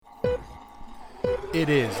It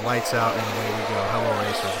is lights out and away we go. Hello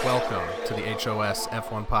racers, welcome to the HOS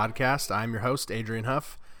F1 podcast. I'm your host, Adrian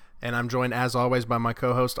Huff, and I'm joined as always by my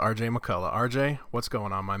co-host, RJ McCullough. RJ, what's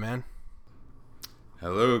going on, my man?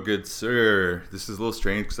 Hello, good sir. This is a little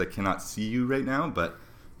strange because I cannot see you right now, but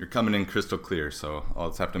you're coming in crystal clear, so I'll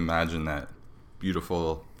just have to imagine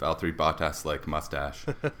beautiful Valtteri Bottas-like mustache.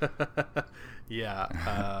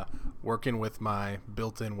 Yeah, working with my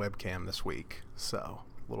built-in webcam this week, so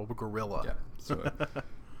little gorilla. Yeah, so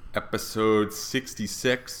episode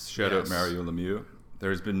 66, shout out Mario Lemieux.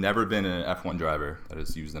 There's never been an F1 driver that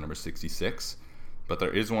has used the number 66, but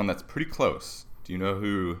there is one that's pretty close. Do you know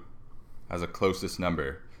who has a closest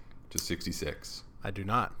number to 66? I do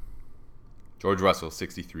not. George Russell,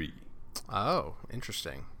 63. Oh,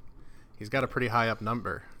 interesting. He's got a pretty high up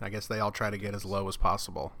number. I guess they all try to get as low as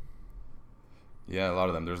possible. Yeah, a lot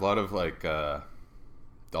of them. There's a lot of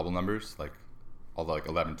double numbers, like all the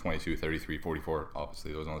 11, 22, 33, 44.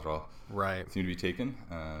 Obviously, those ones are all seem to be taken.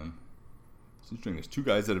 It's interesting. There's two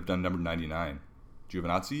guys that have done number 99,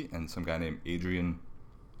 Giovinazzi and some guy named Adrian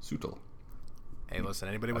Sutil. Hey, listen,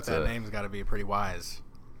 anybody with that name's got to be pretty wise.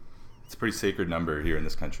 It's a pretty sacred number here in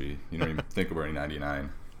this country. You don't even think of wearing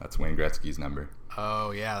 99. That's Wayne Gretzky's number.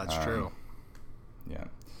 Oh, yeah, that's true. Yeah.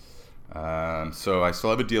 So I still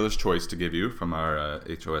have a dealer's choice to give you from our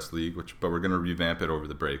HOS league, but we're going to revamp it over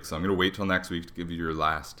the break. So I'm going to wait till next week to give you your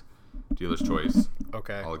last dealer's choice.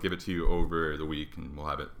 Okay. I'll give it to you over the week, and we'll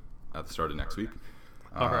have it at the start of next week.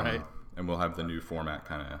 All right. And we'll have the new format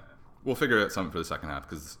we'll figure out something for the second half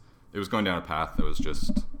because it was going down a path that was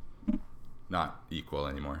just not equal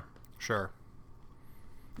anymore. Sure.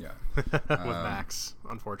 Yeah. With Max,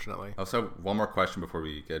 unfortunately. I also have one more question before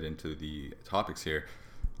we get into the topics here.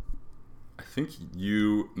 I think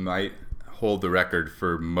you might hold the record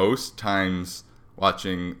for most times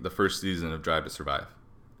watching the first season of Drive to Survive.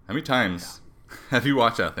 How many times have you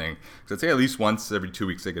watched that thing? Because I'd say at least once every 2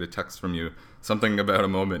 weeks I get a text from you, something about a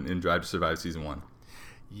moment in Drive to Survive Season 1.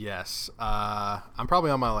 Yes. I'm probably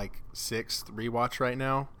on my sixth rewatch right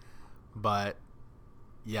now. But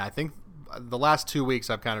yeah, I think the last 2 weeks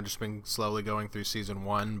I've kind of just been slowly going through Season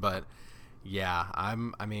 1. But yeah,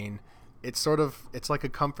 it's like a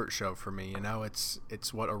comfort show for me,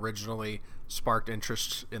 it's what originally sparked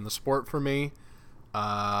interest in the sport for me.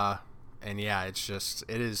 And yeah, it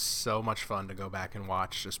is so much fun to go back and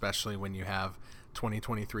watch, especially when you have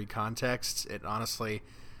 2023 context. It honestly,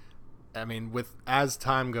 as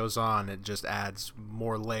time goes on, it just adds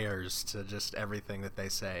more layers to just everything that they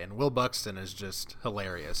say. And Will Buxton is just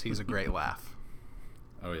hilarious. He's a great laugh.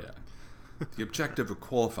 Oh yeah. The objective of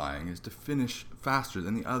qualifying is to finish faster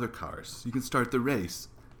than the other cars. You can start the race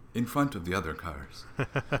in front of the other cars.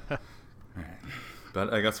 Right.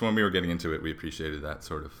 But I guess when we were getting into it, we appreciated that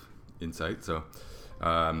sort of insight. So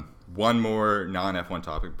one more non-F1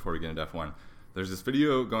 topic before we get into F1. There's this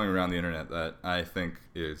video going around the internet that I think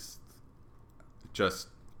is just,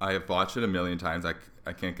 I have watched it a million times.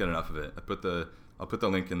 I can't get enough of it. I'll put the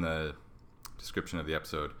link in the description of the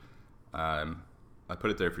episode. I put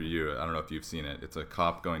it there for you. I don't know if you've seen it. It's a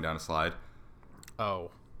cop going down a slide.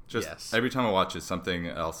 Oh, yes. Every time I watch it, something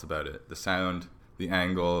else about it. The sound, the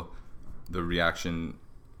angle, the reaction.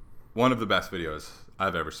 One of the best videos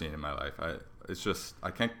I've ever seen in my life.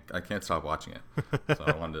 I can't stop watching it. So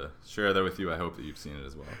I wanted to share that with you. I hope that you've seen it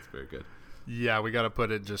as well. It's very good. Yeah, we got to put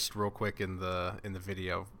it just real quick in the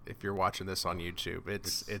video. If you're watching this on YouTube,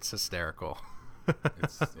 it's hysterical.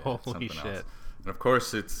 Holy shit. Else. And of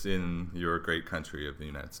course, it's in your great country of the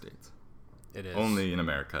United States. It is. Only in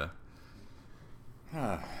America.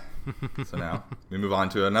 So now we move on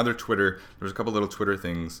to another Twitter. There's a couple little Twitter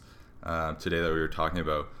things today that we were talking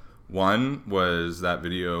about. One was that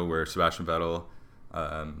video where Sebastian Vettel,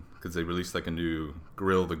 because they released a new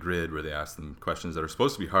Grill the Grid where they asked them questions that are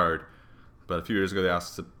supposed to be hard. But a few years ago,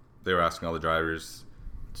 they were asking all the drivers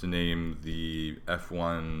to name the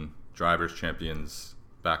F1 drivers champions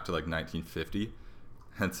back to 1950,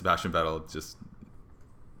 and Sebastian Vettel just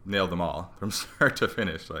nailed them all from start to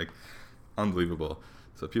finish, unbelievable.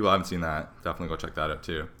 So if people haven't seen that, definitely go check that out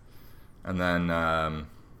too. And then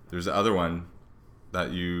there's the other one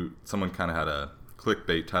that someone kind of had a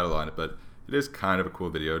clickbait title on it, but it is kind of a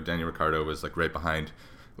cool video. Daniel Ricciardo was right behind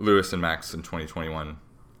Lewis and Max in 2021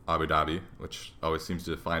 Abu Dhabi, which always seems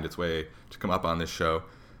to find its way to come up on this show.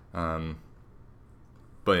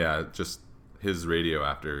 But yeah, just his radio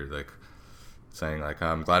after saying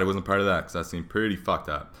I'm glad I wasn't part of that because that seemed pretty fucked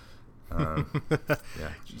up.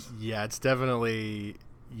 Yeah, it's definitely,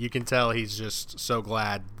 you can tell he's just so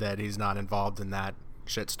glad that he's not involved in that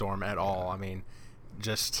shitstorm at all.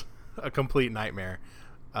 Just a complete nightmare.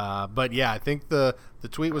 But yeah, I think the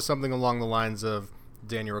tweet was something along the lines of,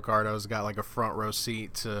 Daniel Ricciardo's got like a front row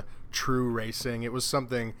seat to true racing. It was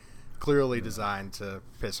something clearly designed to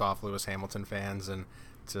piss off Lewis Hamilton fans and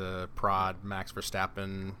to prod Max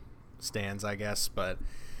Verstappen stands, I guess. But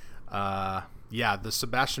yeah, the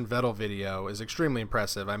Sebastian Vettel video is extremely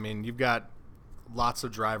impressive. I mean, you've got lots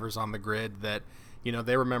of drivers on the grid that, you know,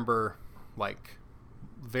 they remember like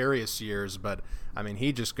various years, but I mean,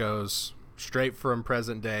 he just goes straight from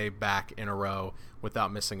present day back in a row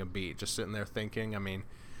without missing a beat, just sitting there thinking. I mean,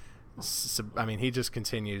 he just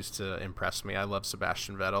continues to impress me. I love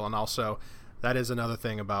Sebastian Vettel. And also, that is another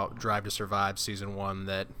thing about Drive to Survive Season 1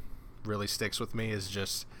 that really sticks with me, is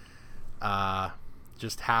just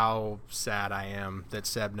how sad I am that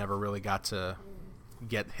Seb never really got to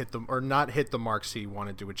not hit the marks he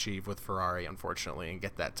wanted to achieve with Ferrari, unfortunately, and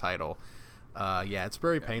get that title. Yeah, it's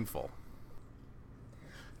very painful.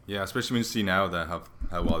 Yeah, especially when you see now that how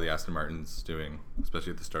well the Aston Martin's doing,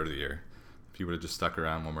 especially at the start of the year. If he would have just stuck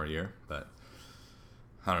around one more year, but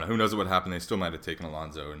I don't know. Who knows what would happen? They still might have taken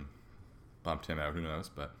Alonso and bumped him out. Who knows?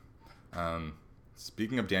 But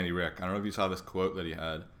speaking of Danny Rick, I don't know if you saw this quote that he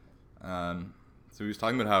had. So he was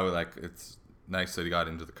talking about how like it's nice that he got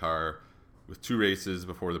into the car with 2 races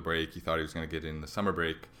before the break. He thought he was going to get in the summer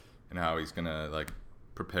break, and how he's going to like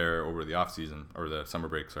prepare over the off season, or the summer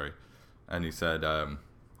break, sorry. And he said,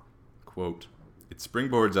 quote, "It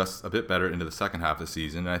springboards us a bit better into the second half of the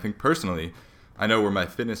season, and I think personally, I know where my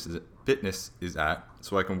fitness is at,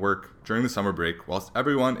 so I can work during the summer break whilst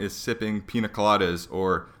everyone is sipping pina coladas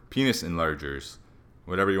or penis enlargers,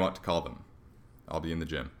 whatever you want to call them. I'll be in the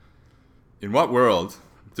gym." In what world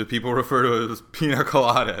do people refer to those pina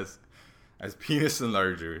coladas as penis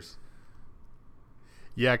enlargers?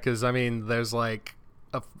 Yeah, because I mean, there's like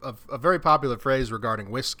a very popular phrase regarding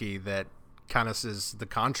whiskey that kind of is the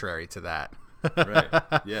contrary to that. Right.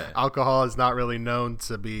 Yeah. Alcohol is not really known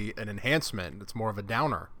to be an enhancement. It's more of a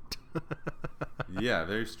downer. Yeah,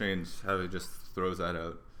 very strange how he just throws that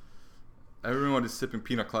out. Everyone is sipping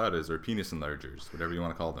pina coladas or penis enlargers, whatever you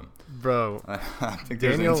want to call them. Bro, I think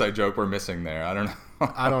there's an inside joke we're missing there. I don't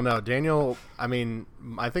know. I don't know. Daniel, I mean,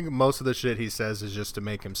 I think most of the shit he says is just to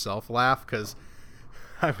make himself laugh, because,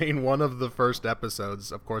 I mean, one of the first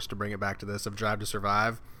episodes, of course, to bring it back to this, of Drive to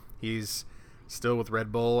Survive, he's still with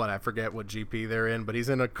Red Bull, and I forget what GP they're in, but he's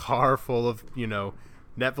in a car full of, you know,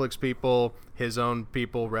 Netflix people, his own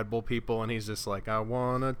people, Red Bull people, and he's just like, "I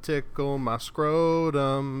want to tickle my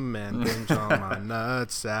scrotum and binge on my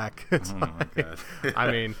nutsack." It's my God.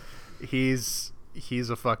 I mean, he's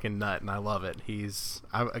a fucking nut, and I love it.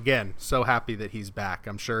 I'm, again, so happy that he's back.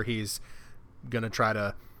 I'm sure he's going to try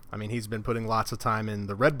to, I mean, he's been putting lots of time in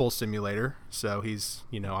the Red Bull simulator, so he's,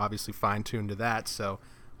 you know, obviously fine-tuned to that, so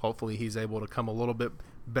hopefully he's able to come a little bit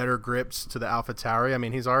better grips to the AlphaTauri. I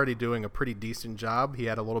mean, he's already doing a pretty decent job. He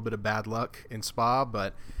had a little bit of bad luck in Spa,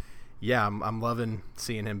 but yeah, I'm loving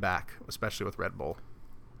seeing him back, especially with Red Bull.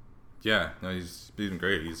 Yeah, no, he's been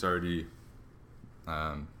great. He's already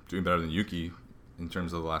doing better than Yuki in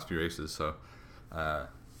terms of the last few races. So,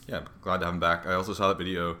 yeah, glad to have him back. I also saw that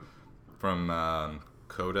video from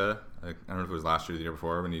Coda. I don't know if it was last year or the year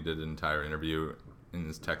before, when he did an entire interview in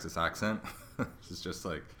his Texas accent. It's just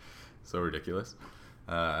like so ridiculous.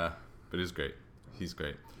 But it's great. He's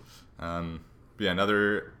great. But yeah,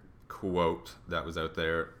 another quote that was out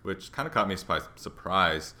there, which kind of caught me by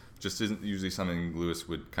surprise, just isn't usually something Lewis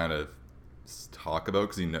would kind of talk about,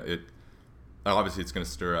 because obviously it's going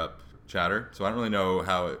to stir up chatter. So I don't really know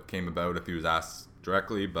how it came about, if he was asked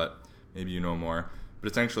directly, but maybe you know more.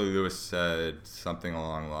 But essentially Lewis said something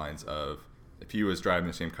along the lines of, if he was driving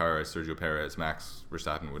the same car as Sergio Perez, Max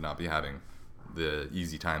Verstappen would not be having the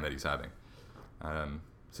easy time that he's having.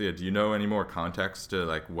 So yeah, do you know any more context to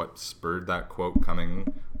like what spurred that quote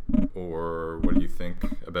coming, or what do you think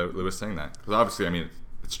about Lewis saying that? Because obviously, I mean,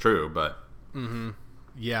 it's true, but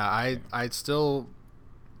yeah, I still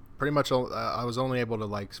pretty much I was only able to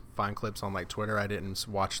like find clips on like Twitter. I didn't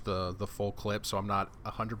watch the full clip, so I'm not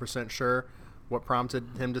 100% sure what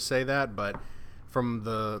prompted him to say that. But from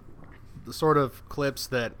the sort of clips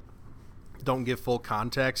that don't give full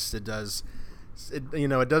context, it doesn't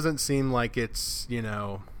seem like it's, you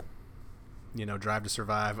know, Drive to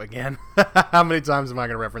Survive again. How many times am I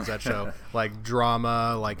going to reference that show? Like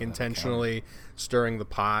drama, like intentionally stirring the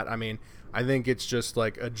pot. I mean, I think it's just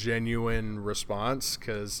like a genuine response,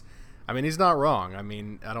 because, I mean, he's not wrong. I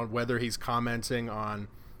mean, whether he's commenting on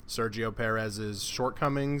Sergio Perez's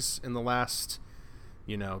shortcomings in the last,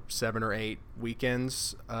 7 or 8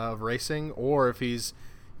 weekends of racing, or if he's,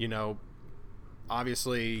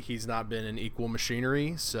 obviously he's not been in equal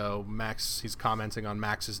machinery, so he's commenting on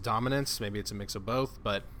Max's dominance. Maybe it's a mix of both,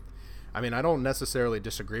 but I mean, I don't necessarily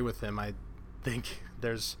disagree with him. think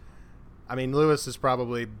there's. I mean, Lewis is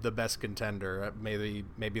probably the best contender. Maybe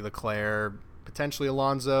Leclerc, potentially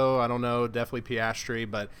Alonso. I don't know. Definitely Piastri,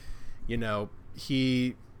 but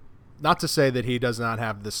he. Not to say that he does not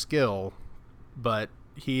have the skill, but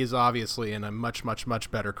he is obviously in a much, much, much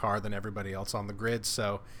better car than everybody else on the grid.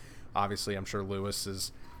 So, obviously, I'm sure Lewis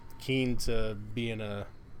is keen to be in a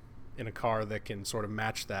car that can sort of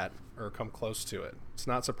match that or come close to it. It's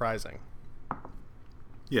not surprising.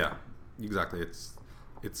 Yeah, exactly. It's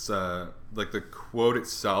like the quote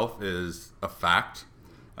itself is a fact.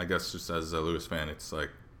 I guess just as a Lewis fan, it's like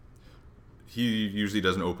he usually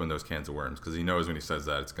doesn't open those cans of worms because he knows when he says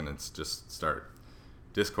that it's going to just start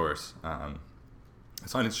discourse. I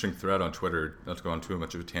saw an interesting thread on Twitter, not to go on too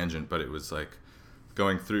much of a tangent, but it was like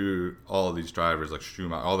going through all of these drivers like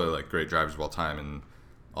Schumacher, all the like great drivers of all time, and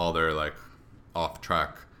all their like off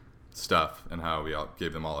track stuff and how we all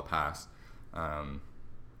gave them all a pass.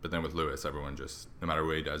 But then with Lewis, everyone just, no matter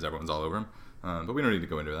what he does, everyone's all over him. But we don't need to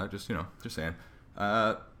go into that. Just saying.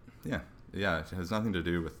 Yeah, it has nothing to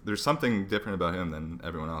do with. There's something different about him than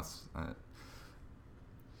everyone else.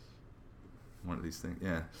 One of these things.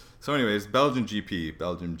 Yeah. So, anyways, Belgium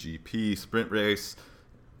GP sprint race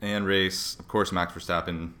and race. Of course, Max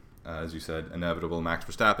Verstappen, as you said, inevitable. Max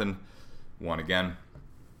Verstappen won again.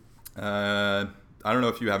 I don't know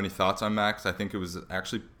if you have any thoughts on Max. I think it was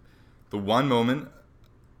actually the one moment.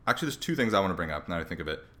 Actually, there's two things I want to bring up now that I think of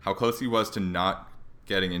it. How close he was to not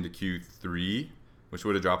getting into Q3, which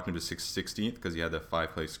would have dropped him to 16th because he had the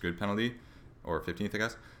 5-place grid penalty, or 15th, I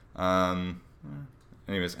guess.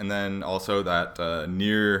 Anyways, and then also that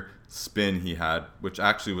near spin he had, which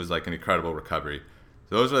actually was like an incredible recovery.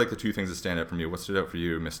 So those are like the two things that stand out for me. What stood out for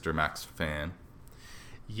you, Mr. Max fan?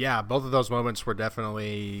 Yeah, both of those moments were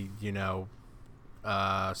definitely,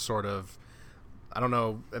 sort of, I don't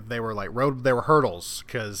know if they were like they were hurdles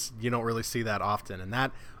because you don't really see that often. And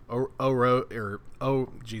that,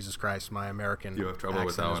 Jesus Christ, my American you have trouble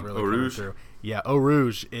with that one. Really Eau Rouge? Yeah, Eau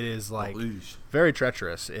Rouge, it is like very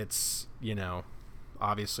treacherous. It's,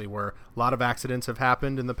 obviously where a lot of accidents have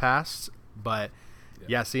happened in the past, but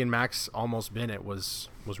yeah, seeing Max almost bin it was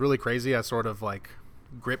really crazy. I sort of like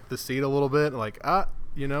gripped the seat a little bit, like,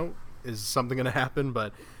 is something going to happen?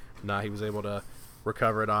 But he was able to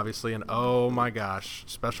recover it, obviously. And oh my gosh,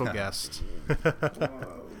 special guest.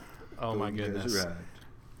 Oh my goodness.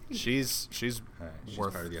 She's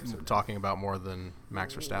worth part of the episode. Talking about more than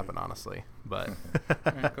Max Verstappen, honestly. But all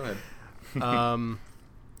right, go ahead.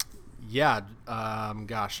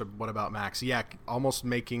 Gosh, what about Max? Yeah, almost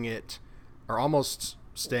making it, or almost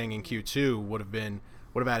staying in Q2 would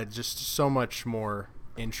have added just so much more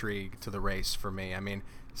intrigue to the race for me. I mean,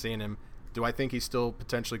 seeing him, do I think he still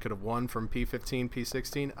potentially could have won from P15,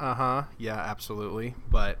 P16? Yeah, absolutely.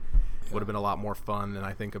 But would have been a lot more fun and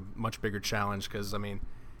I think a much bigger challenge because,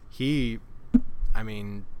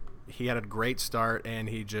 he had a great start and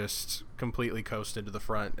he just completely coasted to the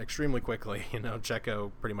front extremely quickly.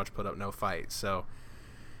 Checo pretty much put up no fight. So,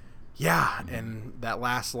 yeah, and that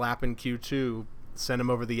last lap in Q2 sent him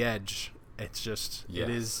over the edge. It's just, It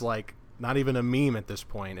is like not even a meme at this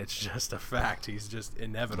point. It's just a fact. He's just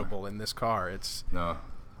inevitable in this car. No.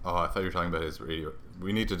 Oh, I thought you were talking about his radio.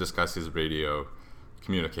 We need to discuss his radio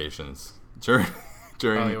communications during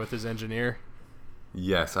with his engineer.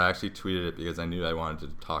 Yes, I actually tweeted it because I knew I wanted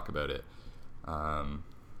to talk about it.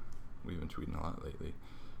 We've been tweeting a lot lately.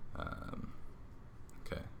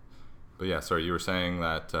 Okay. But yeah, sorry, you were saying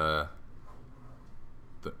that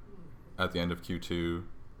at the end of Q2,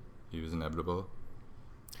 he was inevitable?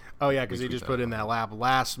 Oh, yeah, because he just put in that lap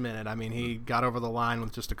last minute. He got over the line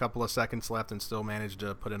with just a couple of seconds left and still managed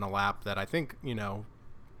to put in a lap that I think,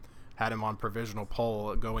 had him on provisional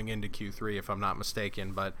pole going into Q3, if I'm not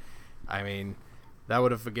mistaken. But, that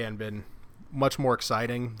would have, again, been much more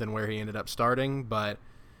exciting than where he ended up starting. But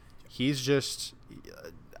he's just,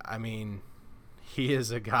 he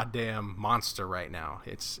is a goddamn monster right now.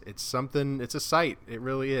 It's something, it's a sight. It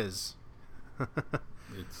really is.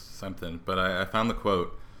 It's something. But I found the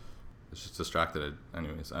quote. It's just distracted.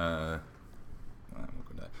 Anyways, I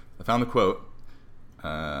found the quote.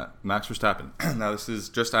 Max Verstappen. Now, this is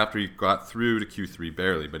just after he got through to Q3,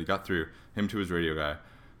 barely, but he got through. Him to his radio guy.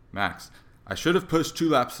 Max, I should have pushed 2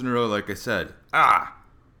 laps in a row like I said.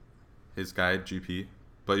 His guy, GP.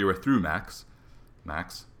 But you were through, Max.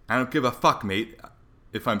 Max, I don't give a fuck, mate,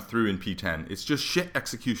 if I'm through in P10. It's just shit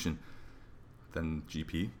execution. Then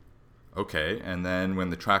GP. Okay, and then when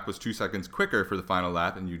the track was 2 seconds quicker for the final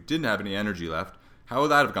lap and you didn't have any energy left, how would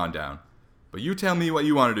that have gone down? But you tell me what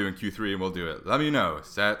you want to do in Q3 and we'll do it. Let me know.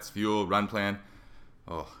 Sets, fuel, run plan.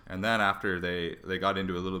 Oh, and then after they got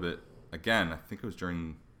into a little bit, again, I think it was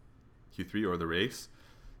during Q3 or the race.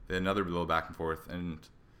 They had another little back and forth, and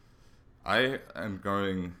I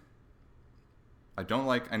don't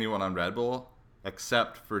like anyone on Red Bull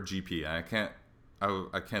except for GP. And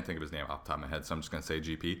I can't think of his name off the top of my head, so I'm just gonna say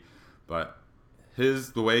GP. But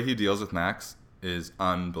the way he deals with Max is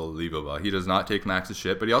unbelievable. He does not take Max's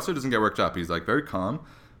shit, but he also doesn't get worked up. He's like very calm,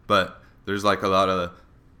 but there's like a lot of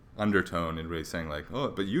undertone in really saying like, oh,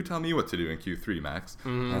 but you tell me what to do in Q3, Max.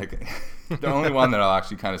 Mm-hmm. Like, the only one that I'll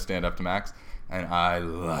actually kind of stand up to Max, and I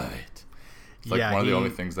love it. It's like one of the only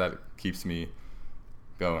things that keeps me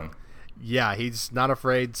going. Yeah, he's not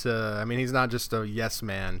afraid to. I mean, he's not just a yes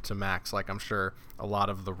man to Max, like I'm sure a lot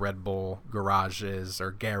of the Red Bull garage is.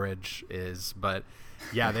 But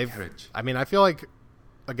yeah, I mean, I feel like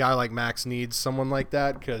a guy like Max needs someone like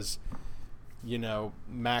that because,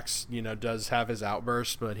 Max, does have his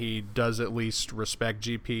outbursts, but he does at least respect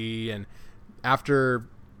GP. And after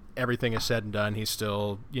everything is said and done, he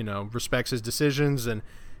still, respects his decisions, and,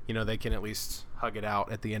 they can at least hug it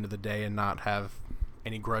out at the end of the day and not have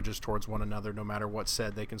any grudges towards one another. No matter what's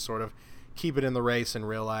said, they can sort of keep it in the race and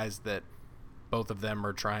realize that both of them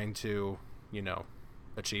are trying to,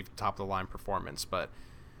 achieve top of the line performance. But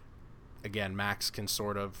again, Max can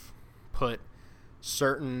sort of put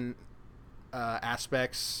certain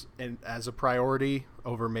aspects as a priority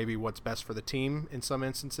over maybe what's best for the team in some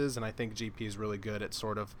instances, and I think GP is really good at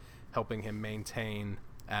sort of helping him maintain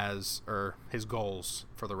his goals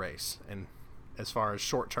for the race and as far as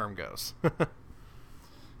short term goes.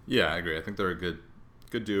 Yeah, I agree. I think they're a good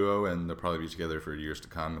duo, and they'll probably be together for years to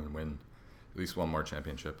come and win at least one more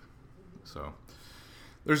championship. So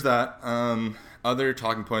there's that. Other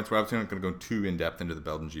talking points. We're obviously not going to go too in depth into the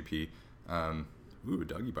Belgian GP.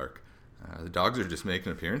 Doggy bark. The dogs are just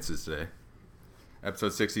making appearances today.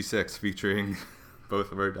 Episode 66 featuring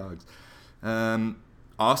both of our dogs.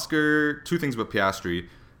 Oscar, two things about Piastri.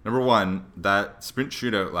 Number one, that sprint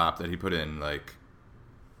shootout lap that he put in, like,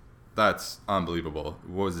 that's unbelievable.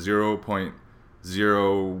 It was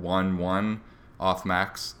 0.011 off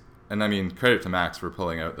Max. And I mean, credit to Max for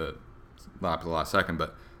pulling out the lap at the last second.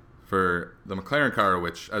 But for the McLaren car,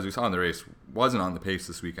 which, as we saw in the race, wasn't on the pace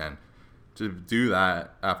this weekend, to do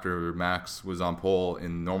that after Max was on pole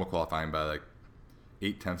in normal qualifying by like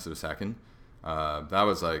 0.8 of a second, that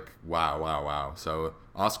was like, wow. So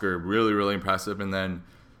Oscar, really, really impressive. And then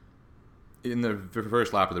in the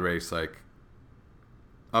first lap of the race, like,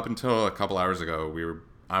 up until a couple hours ago,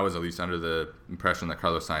 I was at least under the impression that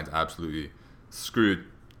Carlos Sainz absolutely screwed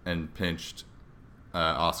and pinched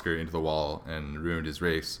Oscar into the wall and ruined his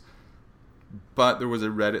race. But there was a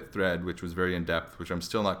Reddit thread which was very in-depth, which I'm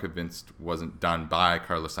still not convinced wasn't done by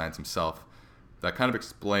Carlos Sainz himself, that kind of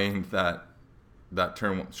explained that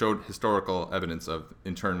turn, showed historical evidence of,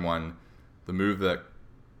 in turn one, the move that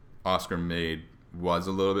Oscar made was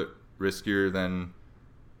a little bit riskier than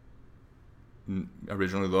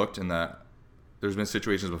originally looked, and that there's been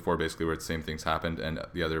situations before basically where the same things happened and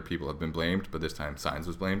the other people have been blamed, but this time Sainz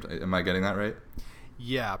was blamed. Am I getting that right?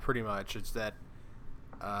 Yeah, pretty much. It's that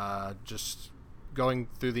just going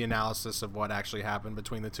through the analysis of what actually happened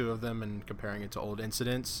between the two of them and comparing it to old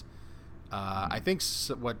incidents. I think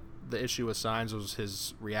what the issue with Sainz was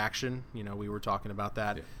his reaction. We were talking about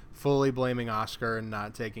that. Yeah. Fully blaming Oscar and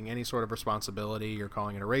not taking any sort of responsibility. You're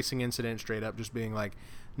calling it a racing incident, straight up just being like,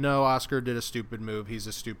 no, Oscar did a stupid move. He's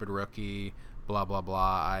a stupid rookie, blah, blah, blah.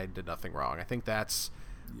 I did nothing wrong. I think that's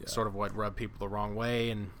sort of what rubbed people the wrong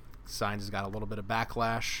way, and Sainz has got a little bit of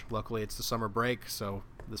backlash. Luckily, it's the summer break, so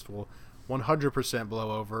this will 100%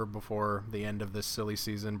 blow over before the end of this silly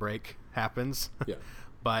season break happens. Yeah,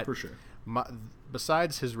 but for sure.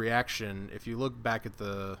 Besides his reaction, if you look back at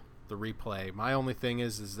the replay, my only thing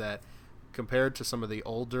is that compared to some of the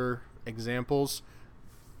older examples,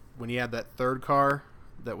 when he had that third car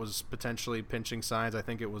that was potentially pinching Sainz, I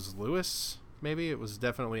think it was Lewis, maybe? It was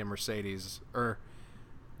definitely a Mercedes.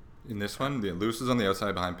 In this one, Lewis was on the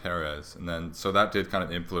outside behind Perez, and then so that did kind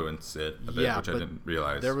of influence it a bit, which I didn't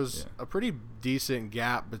realize. There was a pretty decent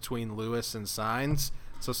gap between Lewis and Sainz.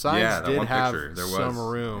 So Sainz did have some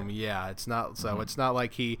room. Yeah, it's not so. Mm-hmm. It's not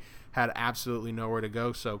like he had absolutely nowhere to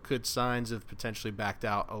go. So could Sainz have potentially backed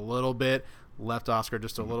out a little bit, left Oscar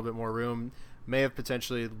just a little bit more room? May have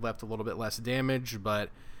potentially left a little bit less damage,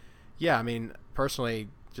 but yeah, I mean, personally,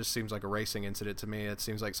 just seems like a racing incident to me. It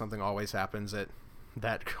seems like something always happens at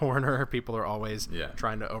that corner. People are always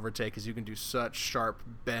trying to overtake, because you can do such sharp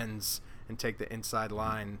bends and take the inside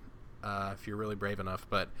line if you're really brave enough.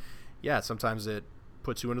 But yeah, sometimes it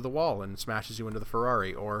puts you into the wall and smashes you into the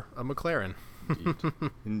Ferrari or a McLaren.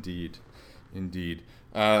 Indeed.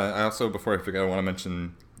 I also, before I forget, I want to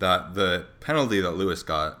mention that the penalty that Lewis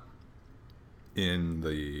got, in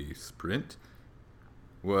the sprint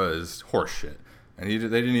was horseshit. And they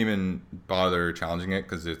didn't even bother challenging it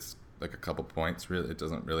because it's like a couple points. Really, it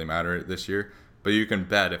doesn't really matter this year. But you can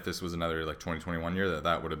bet if this was another like 2021 year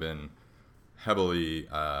that would have been heavily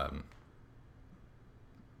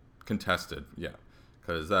contested. Yeah,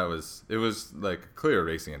 because it was like a clear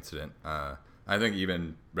racing incident. I think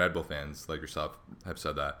even Red Bull fans like yourself have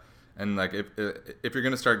said that. And like if you're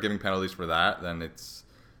gonna start giving penalties for that, then it's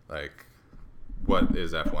like, what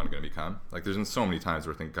is F1 going to become? Like, there's been so many times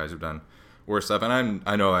where I think guys have done worse stuff, and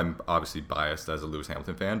I know I'm obviously biased as a Lewis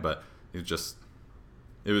Hamilton fan, but it was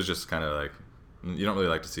just kind of like, you don't really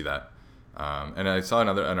like to see that. And I saw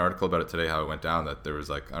an article about it today, how it went down, that there was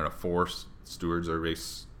like, I don't know, 4 stewards or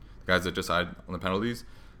race guys that decide on the penalties,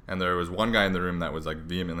 and there was one guy in the room that was like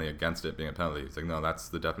vehemently against it being a penalty. It's like, no, that's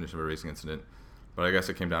the definition of a racing incident. But I guess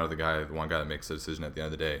it came down to the one guy that makes the decision at the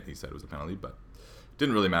end of the day. He said it was a penalty, but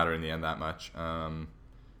didn't really matter in the end that much.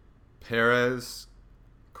 Perez,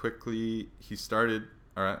 quickly, he started,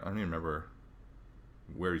 or I don't even remember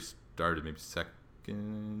where he started, maybe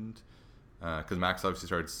second, because Max obviously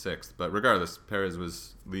started 6th. But regardless, Perez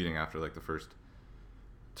was leading after like the first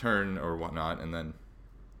turn or whatnot, and then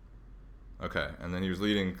he was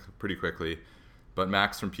leading pretty quickly. But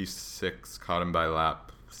Max from P6 caught him by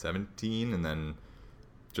lap 17 and then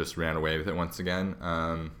just ran away with it once again.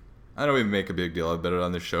 I don't even make a big deal about it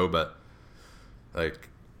on this show, but like,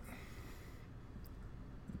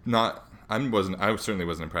 I certainly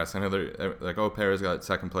wasn't impressed. I know they're like, oh, Perez got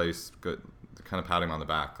second place, good, kind of patting him on the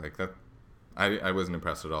back like that. I wasn't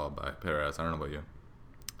impressed at all by Perez. I don't know about you.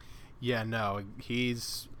 Yeah, no,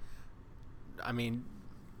 I mean,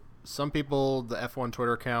 some people, the F1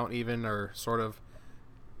 Twitter account even, are sort of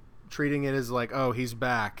treating it as like, oh, he's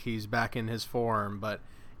back in his form. But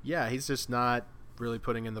yeah, he's just not really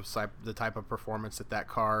putting in the type of performance that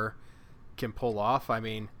car can pull off. I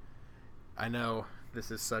mean, I know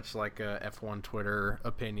this is such like a F1 Twitter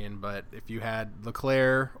opinion, but if you had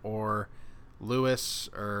Leclerc or Lewis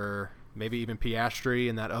or maybe even Piastri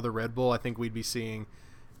in that other Red Bull, I think we'd be seeing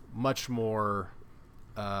much more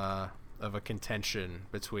of a contention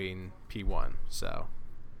between P1. So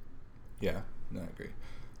yeah, no, I agree.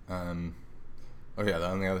 The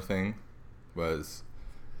only other thing was,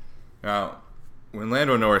 now when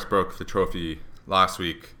Lando Norris broke the trophy last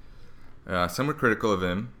week, some were critical of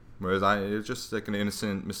him, whereas it was just like an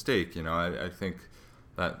innocent mistake. You know, I think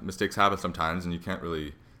that mistakes happen sometimes, and you can't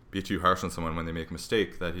really be too harsh on someone when they make a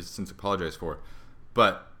mistake that he's since apologized for.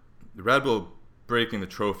 But the Red Bull breaking the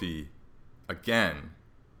trophy again,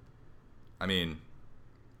 I mean,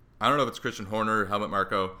 I don't know if it's Christian Horner, Helmut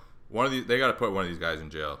Marko. They got to put one of these guys in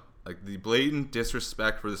jail. Like, the blatant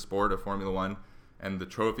disrespect for the sport of Formula One and the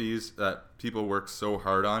trophies that people work so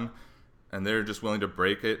hard on, and they're just willing to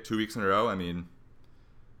break it 2 weeks in a row. I mean,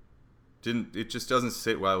 it just doesn't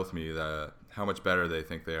sit well with me that how much better they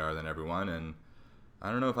think they are than everyone. And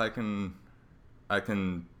I don't know if I can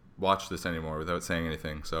watch this anymore without saying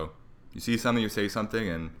anything. So you see something, you say something,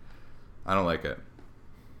 and I don't like it.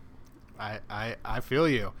 I feel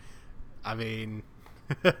you. I mean,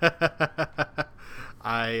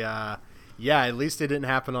 yeah, at least it didn't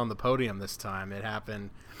happen on the podium this time. It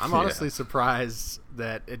happened. I'm honestly surprised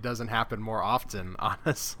that it doesn't happen more often,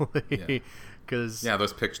 honestly. Because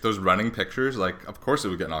those running pictures, like, of course it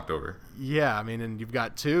would get knocked over. Yeah, I mean, and you've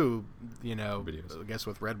got 2, videos. I guess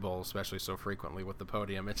with Red Bull, especially so frequently with the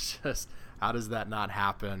podium. It's just, how does that not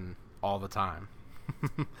happen all the time?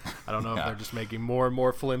 I don't know if they're just making more and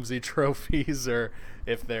more flimsy trophies, or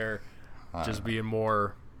if they're just being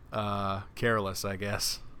more careless, I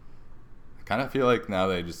guess. I kind of feel like now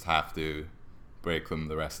they just have to break them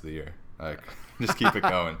the rest of the year. Like, just keep it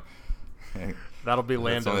going. That'll be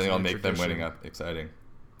Lando's something that'll make tradition. them winning up exciting.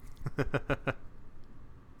 So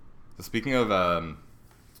speaking of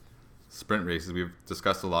sprint races, we've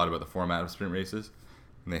discussed a lot about the format of sprint races,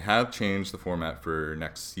 and they have changed the format for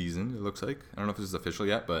next season, it looks like. I don't know if this is official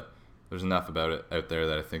yet, but there's enough about it out there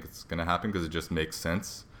that I think it's going to happen because it just makes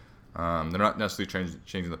sense. They're not necessarily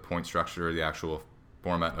changing the point structure or the actual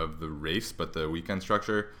format of the race, but the weekend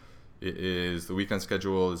structure. The weekend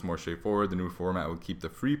schedule is more straightforward. The new format will keep the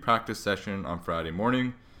free practice session on Friday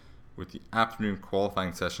morning, with the afternoon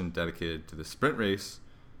qualifying session dedicated to the sprint race,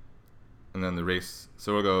 and then the race.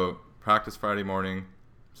 So we'll go practice Friday morning,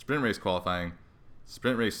 sprint race qualifying,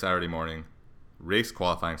 sprint race Saturday morning, race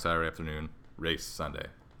qualifying Saturday afternoon, race Sunday.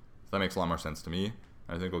 So that makes a lot more sense to me.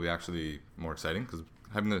 I think it'll be actually more exciting because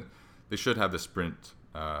they should have the sprint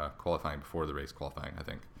qualifying before the race qualifying, I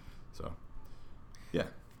think. So, yeah.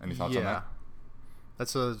 Any thoughts on that?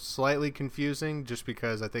 That's slightly confusing, just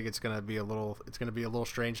because I think it's going to be a little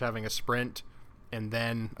strange having a sprint and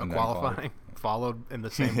then a And then qualifying followed in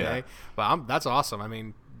the same Yeah. day. But that's awesome. I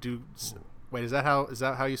mean, wait, is that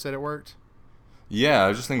how you said it worked? Yeah, I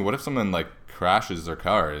was just thinking, what if someone like crashes their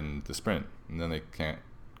car in the sprint and then they can't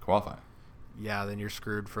qualify? Yeah, then you're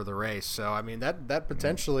screwed for the race. So I mean that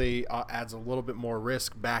potentially adds a little bit more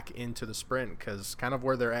risk back into the sprint, because kind of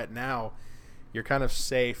where they're at now, you're kind of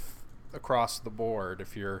safe across the board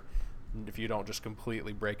if you don't just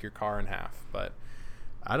completely break your car in half. But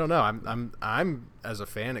I don't know. I'm as a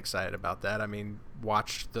fan excited about that. I mean,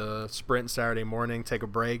 watch the sprint Saturday morning, take a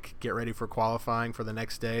break, get ready for qualifying for the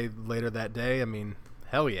next day later that day. I mean,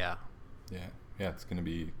 hell yeah. Yeah, it's gonna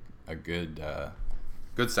be a good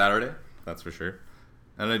Saturday, that's for sure.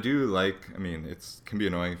 And I do like. I mean, it can be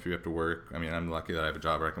annoying if you have to work. I mean, I'm lucky that I have a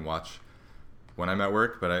job where I can watch when I'm at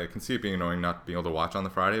work, but I can see it being annoying not being able to watch on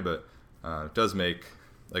the Friday. But it does make,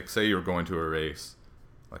 like, say you're going to a race,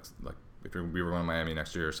 like if we were going to Miami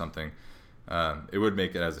next year or something, it would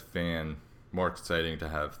make it as a fan more exciting to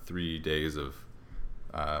have 3 days of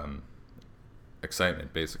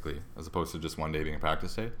excitement, basically, as opposed to just one day being a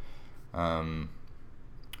practice day.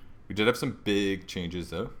 We did have some big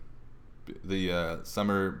changes though. The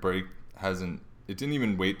summer break it didn't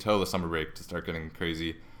even wait till the summer break to start getting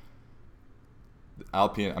crazy.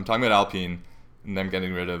 Alpine, I'm talking about Alpine and them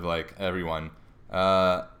getting rid of like everyone.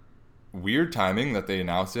 Weird timing that they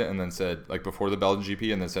announced it and then said, like, before the Belgian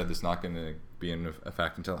GP, and then said it's not going to be in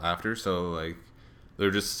effect until after. So like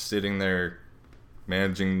they're just sitting there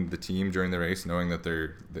managing the team during the race, knowing that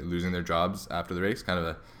they're losing their jobs after the race. Kind of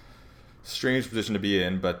a strange position to be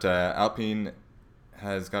in. But Alpine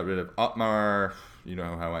has got rid of Otmar. You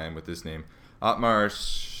know how I am with this name. Otmar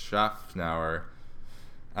Schaffnauer,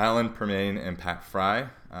 Alan Permain, and Pat Fry.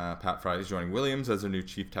 Pat Fry is joining Williams as their new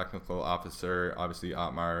chief technical officer. Obviously,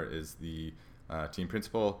 Otmar is the team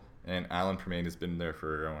principal, and Alan Permain has been there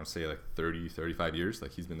for, I want to say, like 30, 35 years.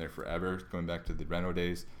 Like, he's been there forever, going back to the Renault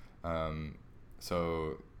days.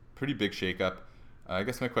 So, pretty big shakeup. I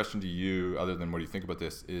guess my question to you, other than what do you think about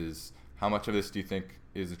this, is how much of this do you think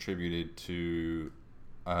is attributed to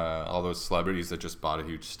all those celebrities that just bought a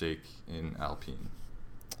huge stake in Alpine?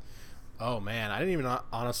 Oh man, I didn't even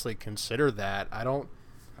honestly consider that.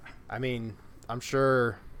 I mean, I'm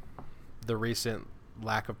sure the recent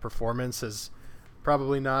lack of performance has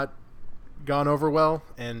probably not gone over well,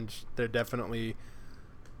 and they're definitely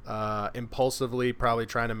impulsively probably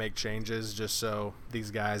trying to make changes just so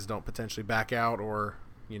these guys don't potentially back out or,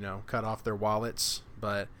 cut off their wallets.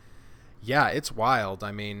 But yeah, it's wild.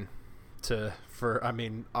 I mean,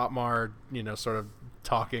 Otmar, sort of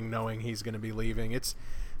talking, knowing he's going to be leaving. It's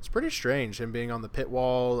pretty strange, him being on the pit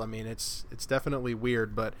wall. I mean, it's definitely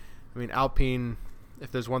weird, but I mean, Alpine,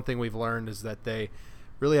 if there's one thing we've learned, is that they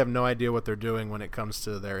really have no idea what they're doing when it comes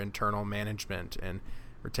to their internal management and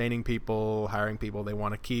retaining people, hiring people they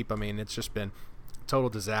want to keep. I mean, it's just been a total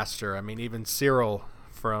disaster. I mean, even Cyril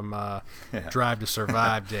from Drive to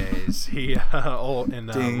Survive days, Renault,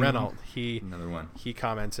 another one. He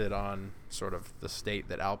commented on sort of the state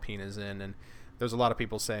that Alpine is in, and there's a lot of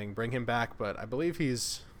people saying bring him back, but I believe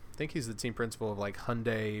he's the team principal of like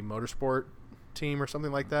Hyundai Motorsport team or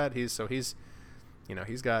something like that. He's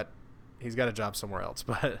got a job somewhere else.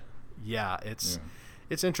 But yeah, it's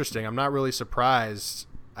interesting. I'm not really surprised.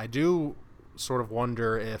 I do sort of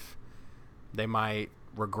wonder if they might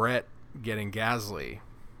regret getting Gasly.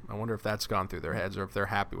 I wonder if that's gone through their heads, or if they're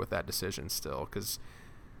happy with that decision still. Because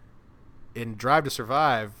in Drive to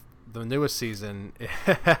Survive, the newest season,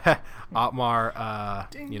 Otmar,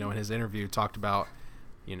 in his interview talked about,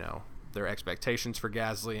 their expectations for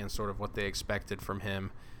Gasly and sort of what they expected from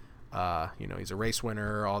him. He's a race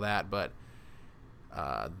winner, all that, but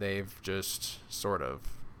they've just sort of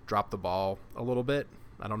dropped the ball a little bit.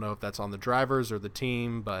 I don't know if that's on the drivers or the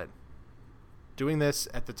team, but doing this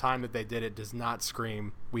at the time that they did it does not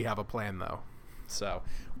scream, we have a plan, though. So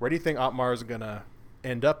where do you think Otmar is going to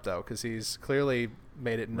end up, though? Because he's clearly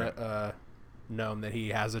made it known that he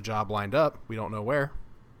has a job lined up. We don't know where.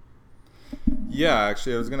 Yeah,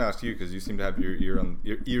 actually, I was going to ask you, because you seem to have your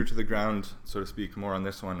ear to the ground, so to speak, more on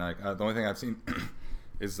this one. The only thing I've seen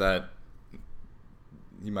is that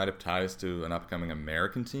he might have ties to an upcoming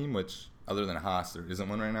American team, which, other than Haas, there isn't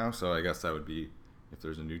one right now. So I guess that would be if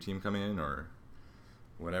there's a new team coming in or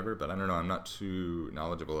whatever. But I don't know. I'm not too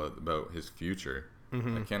knowledgeable about his future.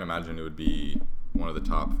 Mm-hmm. I can't imagine it would be one of the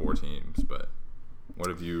top 4 teams. But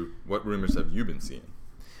what rumors have you been seeing?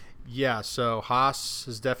 Yeah, so Haas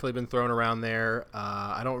has definitely been thrown around there.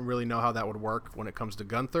 I don't really know how that would work when it comes to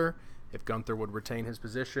Gunther. If Gunther would retain his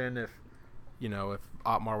position, if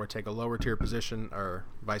Otmar would take a lower tier position, or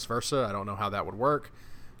vice versa, I don't know how that would work.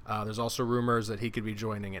 There's also rumors that he could be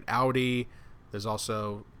joining at Audi. There's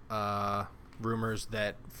also rumors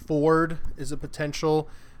that Ford is a potential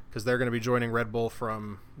because they're going to be joining Red Bull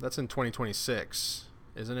that's in 2026,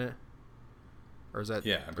 isn't it? Or is that?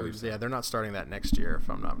 Yeah, I believe so. Yeah, they're not starting that next year. If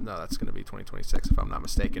I'm not, no, that's going to be 2026 if I'm not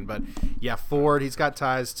mistaken. But yeah, Ford. He's got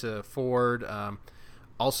ties to Ford.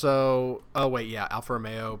 Also, Alfa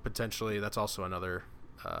Romeo potentially. That's also another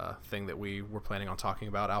thing that we were planning on talking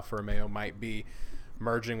about. Alfa Romeo might be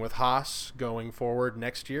merging with Haas going forward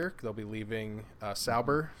next year. They'll be leaving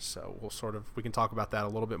Sauber, so we can talk about that a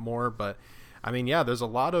little bit more. But I mean, yeah, there's a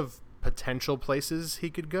lot of potential places he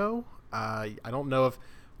could go. I don't know if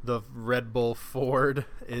the Red Bull Ford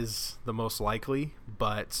is the most likely,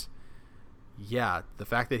 but yeah, the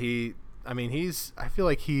fact that I feel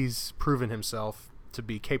like he's proven himself to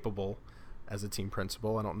be capable as a team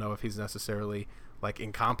principal. I don't know if he's necessarily like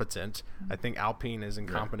incompetent. I think Alpine is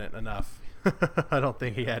incompetent enough. I don't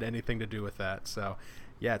think he had anything to do with that. So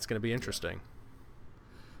yeah, it's going to be interesting.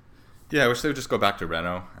 Yeah, I wish they would just go back to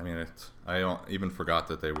Renault. I mean, I don't even forgot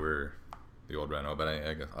that they were the old Renault, but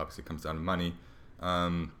I guess obviously it comes down to money.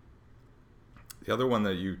 The other one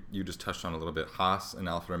that you just touched on a little bit, Haas and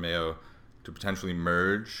Alfa Romeo to potentially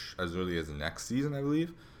merge as early as next season, I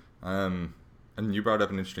believe. And you brought up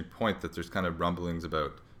an interesting point that there's kind of rumblings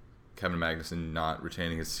about Kevin Magnussen not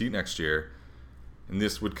retaining his seat next year. And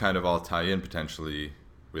this would kind of all tie in potentially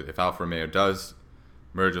with if Alfa Romeo does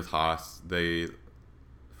merge with Haas, they,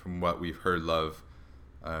 from what we've heard, love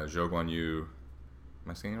Zhou Guanyu.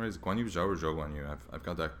 Am I saying it right? Is it Guanyu Zhou or Zhou Guanyu? I've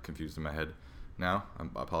got that confused in my head now.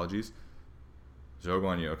 Apologies. Zhou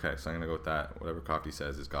Guanyu. Okay, so I'm going to go with that. Whatever Crofty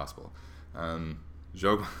says is gospel. So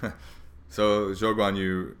Zhou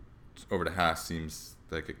Guanyu over to Haas seems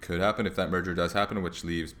like it could happen if that merger does happen, which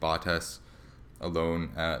leaves Bottas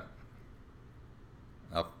alone at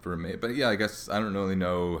Alfa Romeo. But yeah, I guess I don't really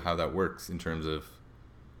know how that works in terms of,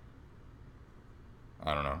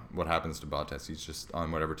 I don't know what happens to Bottas. He's just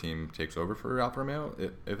on whatever team takes over for Alfa Romeo.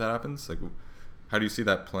 If that happens, like, how do you see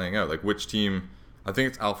that playing out? Like, which team? I think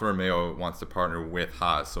it's Alfa Romeo wants to partner with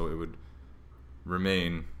Haas, so it would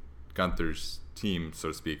remain Gunther's team, so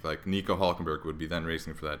to speak. Like Nico Hülkenberg would be then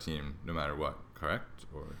racing for that team, no matter what. Correct?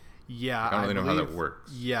 Or yeah, I don't really know how that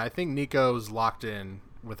works. Yeah, I think Nico's locked in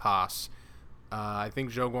with Haas. I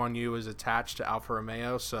think Zhou Guanyu is attached to Alfa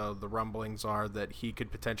Romeo, so the rumblings are that he could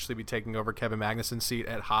potentially be taking over Kevin Magnussen's seat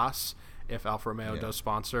at Haas if Alfa Romeo does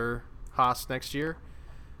sponsor Haas next year.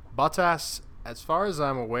 Bottas, as far as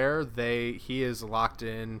I'm aware, he is locked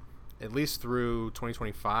in at least through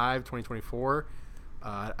 2025, 2024.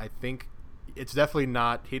 I think it's definitely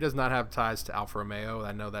not. He does not have ties to Alfa Romeo.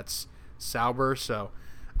 I know that's Sauber, so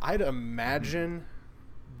I'd imagine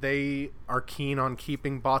they are keen on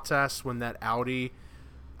keeping Bottas when Audi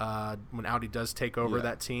does take over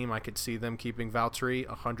that team. I could see them keeping Valtteri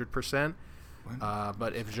 100%.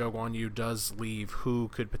 But if Zhou Guanyu does leave, who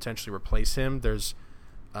could potentially replace him? There's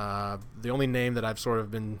the only name that I've sort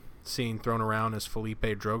of been seeing thrown around is Felipe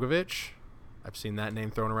Drogovic. I've seen that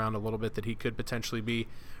name thrown around a little bit, that he could potentially be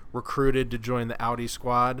recruited to join the Audi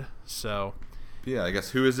squad. So yeah, I guess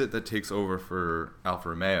who is it that takes over for Alfa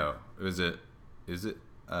Romeo? Is it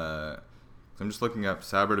I'm just looking up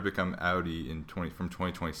Sauber to become Audi from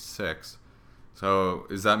 2026. So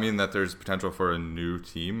does that mean that there's potential for a new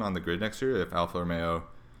team on the grid next year if Alfa Romeo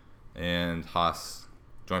and Haas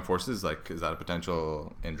join forces? Like, is that a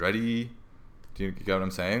potential Andretti? Do you get what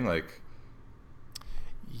I'm saying? Like,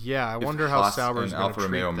 yeah, I wonder how Sauber is going to Alfa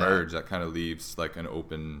Romeo merge. That kind of leaves like an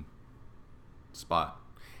open spot.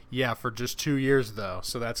 Yeah, for just 2 years though.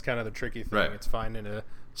 So that's kind of the tricky thing. Right. It's finding a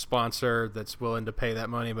sponsor that's willing to pay that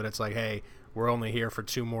money, but it's like, hey, we're only here for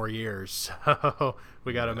 2 more years, so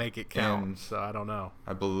we got to make it count. And so I don't know.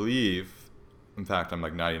 I believe, in fact, I'm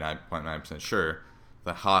like 99.9% sure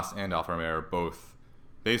that Haas and Alfa Romeo are both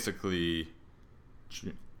basically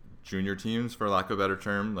junior teams, for lack of a better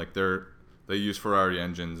term. Like they use Ferrari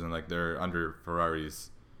engines and like they're under Ferrari's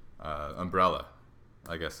umbrella,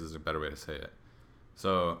 I guess is a better way to say it.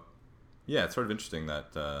 So yeah, it's sort of interesting that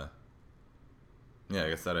I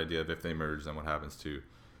guess that idea of if they merge, then what happens to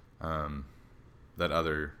that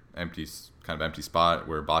other empty spot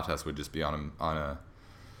where Bottas would just be on a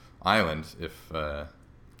island if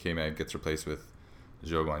K-Mag gets replaced with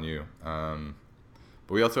Zhou Guanyu.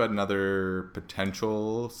 But we also had another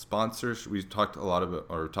potential sponsor. We talked a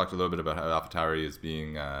little bit about how AlphaTauri is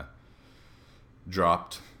being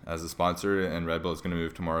dropped as a sponsor, and Red Bull is going to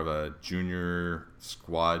move to more of a junior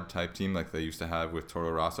squad type team like they used to have with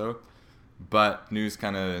Toro Rosso. But news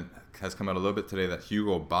kind of has come out a little bit today that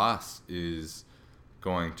Hugo Boss is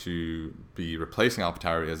going to be replacing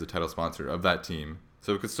AlphaTauri as the title sponsor of that team.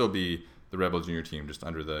 So it could still be the Red Bull Junior team just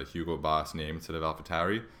under the Hugo Boss name instead of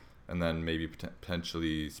AlphaTauri, and then maybe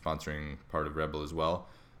potentially sponsoring part of Red Bull as well.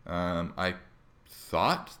 I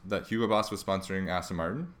thought that Hugo Boss was sponsoring Aston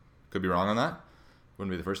Martin. Could be wrong on that.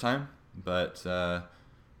 Wouldn't be the first time, but I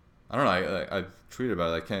don't know. I've tweeted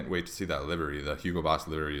about it. I can't wait to see that livery. The Hugo Boss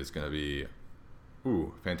livery is going to be,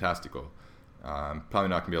 fantastical. Probably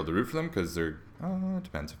not going to be able to root for them because they're. It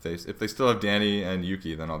depends if they still have Danny and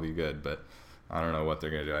Yuki, then I'll be good. But I don't know what they're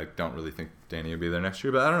going to do. I don't really think Danny will be there next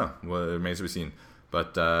year, but I don't know. Well, it remains to be seen.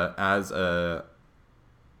 But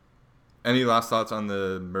any last thoughts on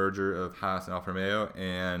the merger of Haas and Alfa Romeo,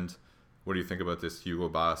 and what do you think about this Hugo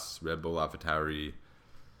Boss, Red Bull, AlphaTauri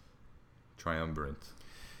triumvirate?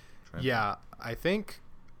 Yeah, I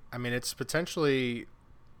mean, it's potentially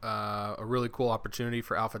a really cool opportunity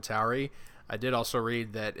for AlphaTauri. I did also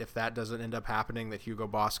read that if that doesn't end up happening, that Hugo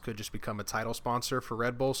Boss could just become a title sponsor for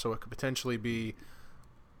Red Bull, so it could potentially be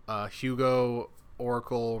Hugo,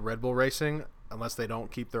 Oracle, Red Bull Racing, unless they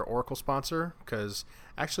don't keep their Oracle sponsor, because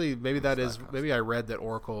actually maybe I read that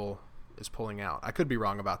Oracle is pulling out. I could be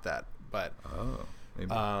wrong about that, but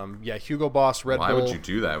maybe. Yeah, Hugo Boss, Red Bull. Why would you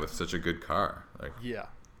do that with such a good car? Yeah,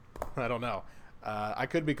 I don't know. I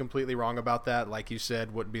could be completely wrong about that. Like you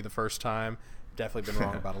said, wouldn't be the first time. Definitely been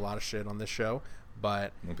wrong about a lot of shit on this show,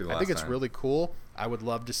 but I think it's really cool. I would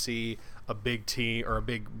love to see a big team or a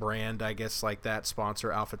big brand, I guess, like that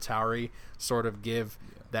sponsor AlphaTauri, sort of give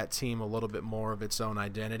that team a little bit more of its own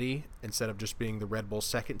identity instead of just being the Red Bull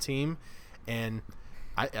second team. And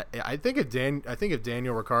I think if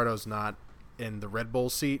Daniel Ricciardo's not in the Red Bull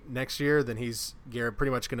seat next year, then he's pretty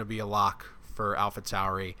much going to be a lock for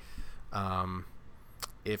AlphaTauri.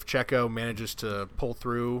 If Checo manages to pull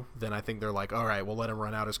through, then I think they're like, all right, we'll let him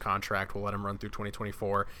run out his contract. We'll let him run through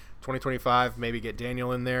 2024. 2025, maybe get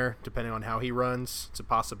Daniel in there, depending on how he runs. It's a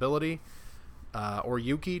possibility. Or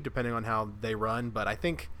Yuki, depending on how they run. But I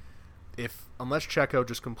think unless Checo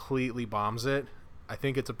just completely bombs it, I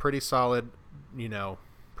think it's a pretty solid,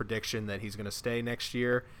 prediction that he's going to stay next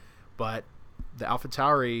year. But the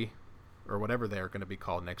AlphaTauri, or whatever they're going to be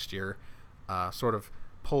called next year, sort of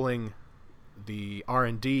pulling the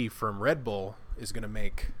R&D from Red Bull is going to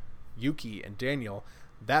make Yuki and Daniel,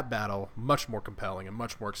 that battle, much more compelling and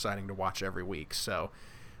much more exciting to watch every week. So,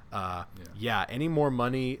 any more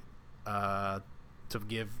money to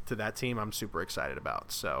give to that team, I'm super excited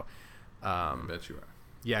about. So, I bet you are.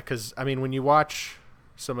 Yeah, because, I mean, when you watch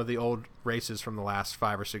some of the old races from the last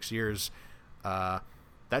 5 or 6 years, that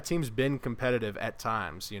team's been competitive at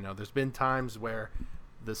times. There's been times where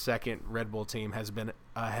the second Red Bull team has been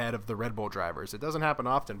ahead of the Red Bull drivers. It doesn't happen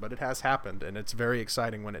often, but it has happened, and it's very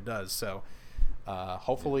exciting when it does. So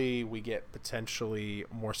hopefully we get potentially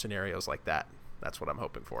more scenarios like that. That's what I'm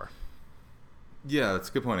hoping for. Yeah, that's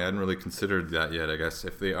a good point. I hadn't really considered that yet, I guess.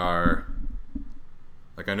 If they are,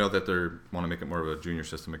 I know that they want to make it more of a junior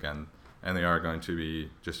system again, and they are going to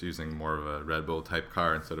be just using more of a Red Bull type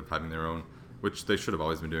car instead of having their own, which they should have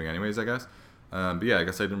always been doing anyways, I guess. But yeah, I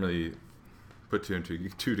guess I didn't really put two and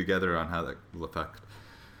two together on how that will affect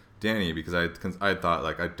Danny, because I thought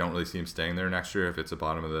I don't really see him staying there next year if it's a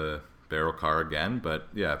bottom of the barrel car again. But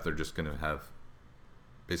yeah, if they're just going to have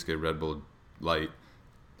basically a Red Bull light,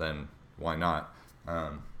 then why not?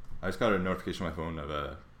 I just got a notification on my phone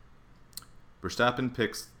of Verstappen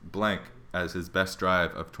picks blank as his best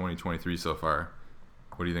drive of 2023 so far.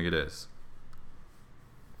 What do you think it is?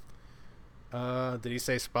 Did he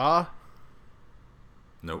say Spa?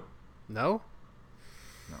 Nope. No?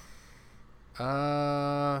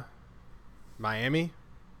 Miami?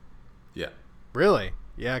 Yeah. Really?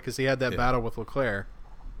 Yeah, because he had that battle with Leclerc.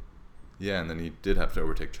 Yeah, and then he did have to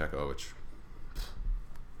overtake Checo, which...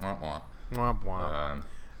 Womp womp.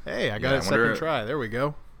 Hey, I got it second try. There we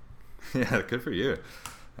go. Yeah, good for you.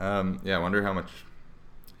 I wonder how much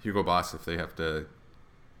Hugo Boss, if they have to...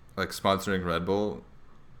 sponsoring Red Bull,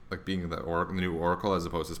 being the new Oracle as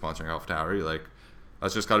opposed to sponsoring AlphaTauri,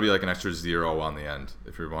 that's just got to be an extra 0 on the end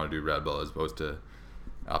if you want to do Red Bull as opposed to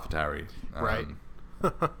AlphaTauri. Right.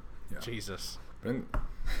 Jesus.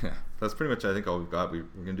 That's pretty much, I think, all we've got. We're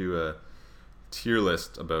going to do a tier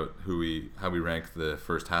list about how we rank the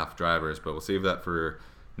first half drivers, but we'll save that for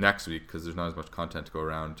next week because there's not as much content to go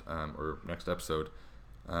around, or next episode.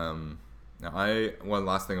 One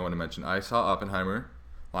last thing I want to mention. I saw Oppenheimer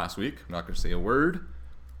last week. I'm not going to say a word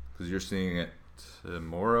because you're seeing it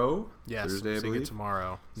tomorrow. Yes, Thursday, I believe. It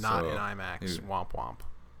tomorrow. Not in IMAX. Womp womp.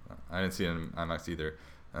 I didn't see it in IMAX either,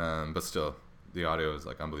 but still, the audio is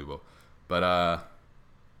unbelievable. But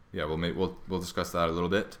we'll discuss that a little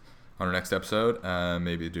bit on our next episode.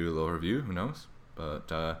 Maybe do a little review. Who knows?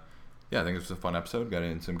 But I think it was a fun episode. Got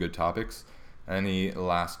in some good topics. Any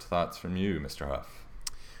last thoughts from you, Mr.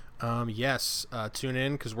 Huff? Yes, tune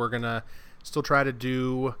in because we're going to still try to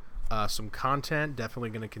do some content.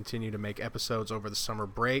 Definitely going to continue to make episodes over the summer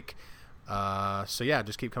break. So yeah,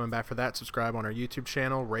 just keep coming back for that. Subscribe on our YouTube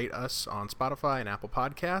channel, rate us on Spotify and Apple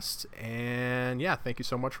Podcasts. And yeah, thank you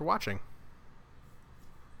so much for watching.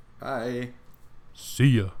 Bye. See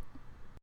ya.